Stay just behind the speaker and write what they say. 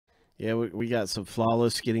Yeah, we got some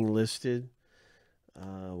flawless getting listed.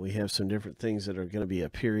 We have some different things that are going to be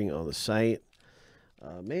appearing on the site.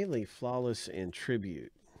 Mainly flawless and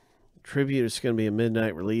tribute. Tribute is going to be a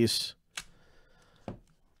midnight release.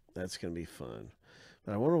 That's going to be fun.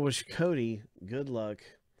 But I want to wish Cody good luck.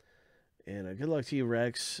 And good luck to you,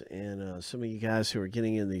 Rex, and some of you guys who are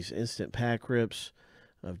getting in these instant pack rips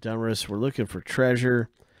of DONRUSS. We're looking for treasure.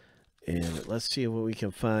 And let's see what we can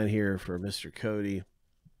find here for Mr. Cody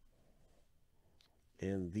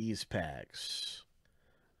in these packs.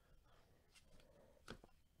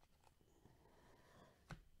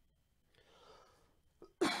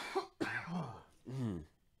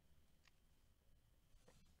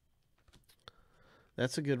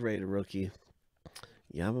 That's a good rated rookie.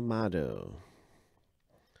 Yamamoto.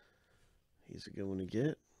 He's a good one to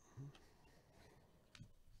get.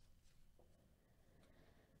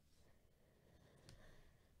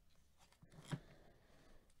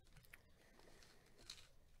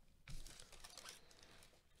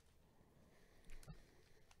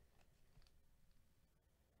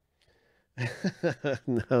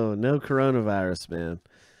 No coronavirus, man.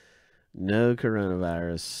 No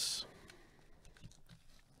coronavirus.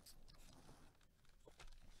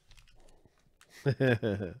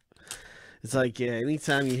 It's like, yeah,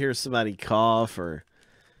 anytime you hear somebody cough or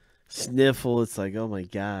sniffle, it's like, oh my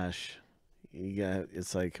gosh.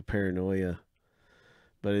 It's like a paranoia.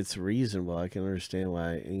 But it's reasonable. I can understand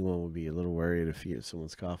why anyone would be a little worried if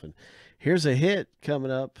someone's coughing. Here's a hit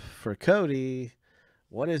coming up for Cody.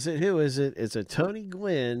 What is it? Who is it? It's a Tony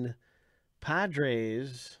Gwynn,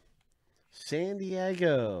 Padres, San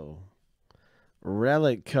Diego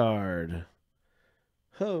relic card.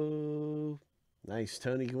 Ho! Nice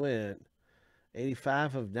Tony Gwynn.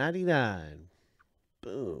 85 of 99.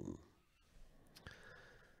 Boom.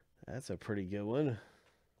 That's a pretty good one.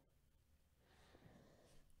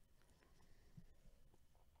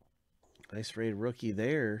 Nice rated rookie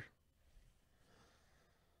there.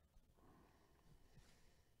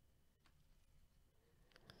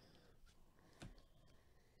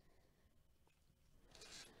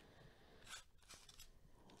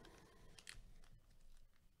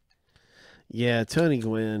 Yeah, Tony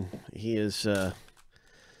Gwynn. He is a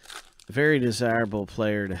very desirable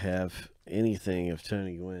player to have anything of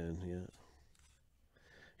Tony Gwynn. Yeah.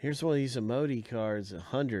 Here's one of these emoji cards,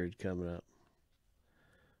 100 coming up.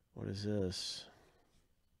 What is this?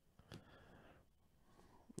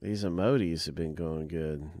 These emojis have been going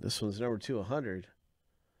good. This one's number 200.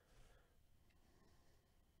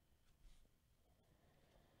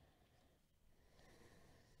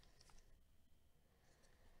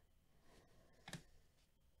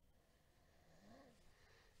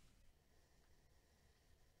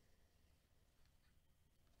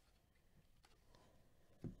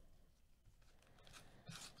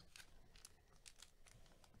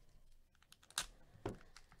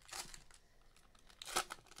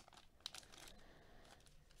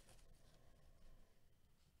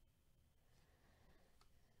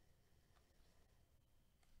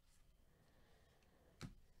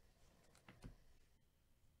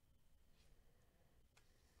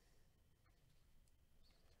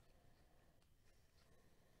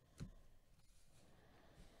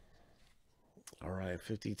 All right,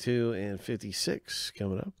 52 and 56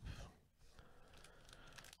 coming up.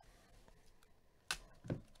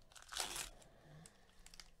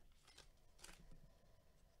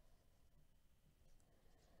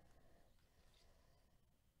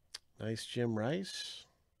 Nice Jim Rice.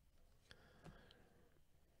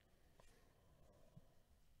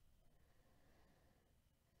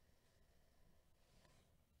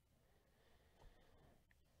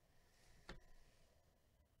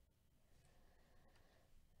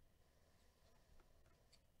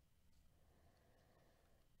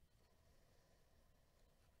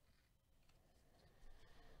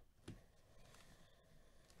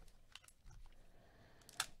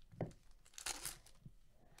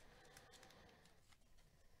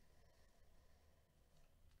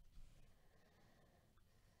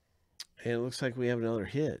 And it looks like we have another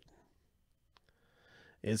hit.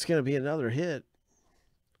 It's going to be another hit.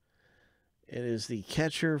 It is the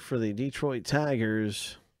catcher for the Detroit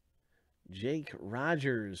Tigers, Jake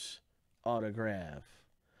Rogers autograph.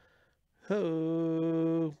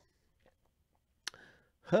 Ho!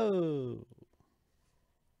 Ho!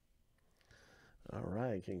 All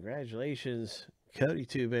right, congratulations, Cody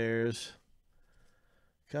Two Bears.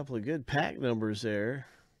 A couple of good pack numbers there.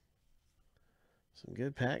 Some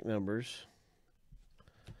good pack numbers.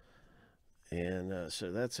 And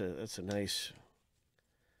so that's a nice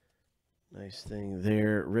thing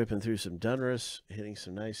there. Ripping through some DONRUSS, hitting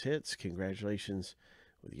some nice hits. Congratulations.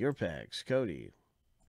 with your packs, Cody.